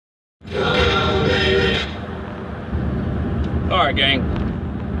right, gang.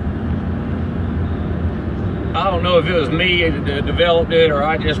 I don't know if it was me that developed it or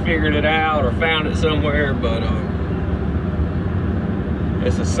I just figured it out or found it somewhere, but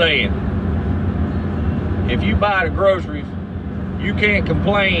it's a saying. If you buy the groceries, you can't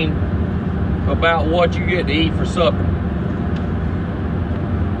complain about what you get to eat for supper.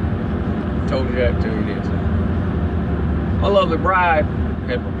 Told you that too, it is. My lovely bride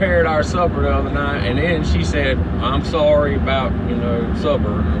had prepared our supper the other night, and then she said, I'm sorry about,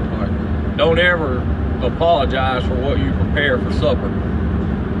 supper. And I was like, don't ever apologize for what you prepare for supper.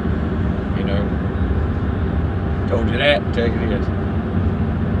 Told you that, tell you this.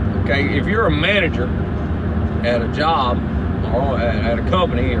 Okay, if you're a manager at a job or at a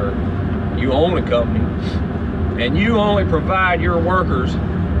company, or you own a company, and you only provide your workers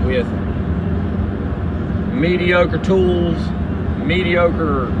with mediocre tools,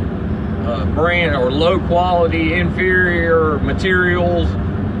 mediocre brand or low quality, inferior materials,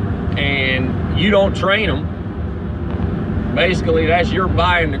 and you don't train them, basically that's you're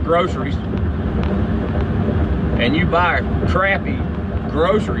buying the groceries, and you buy crappy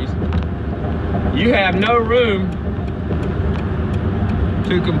groceries, you have no room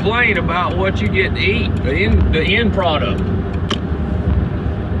to complain about what you get to eat, the end product.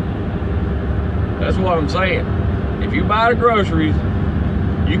 That's what I'm saying. If you buy the groceries,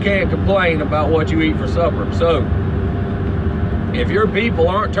 you can't complain about what you eat for supper. So, if your people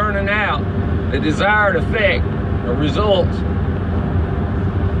aren't turning out the desired effect or results,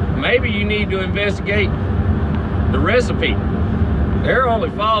 maybe you need to investigate the recipe. They're only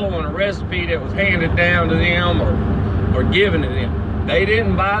following a recipe that was handed down to them or given to them. They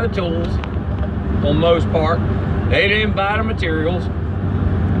didn't buy the tools on most part. They didn't buy the materials.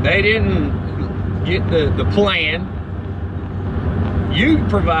 They didn't get the plan. You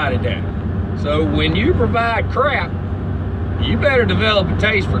provided that. So when you provide crap, you better develop a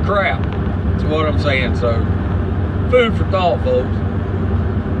taste for crap. That's what I'm saying. So food for thought, folks.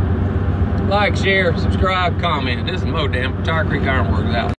 Like, share, subscribe, comment. This is Mo Damn Tire Creek Ironworks out.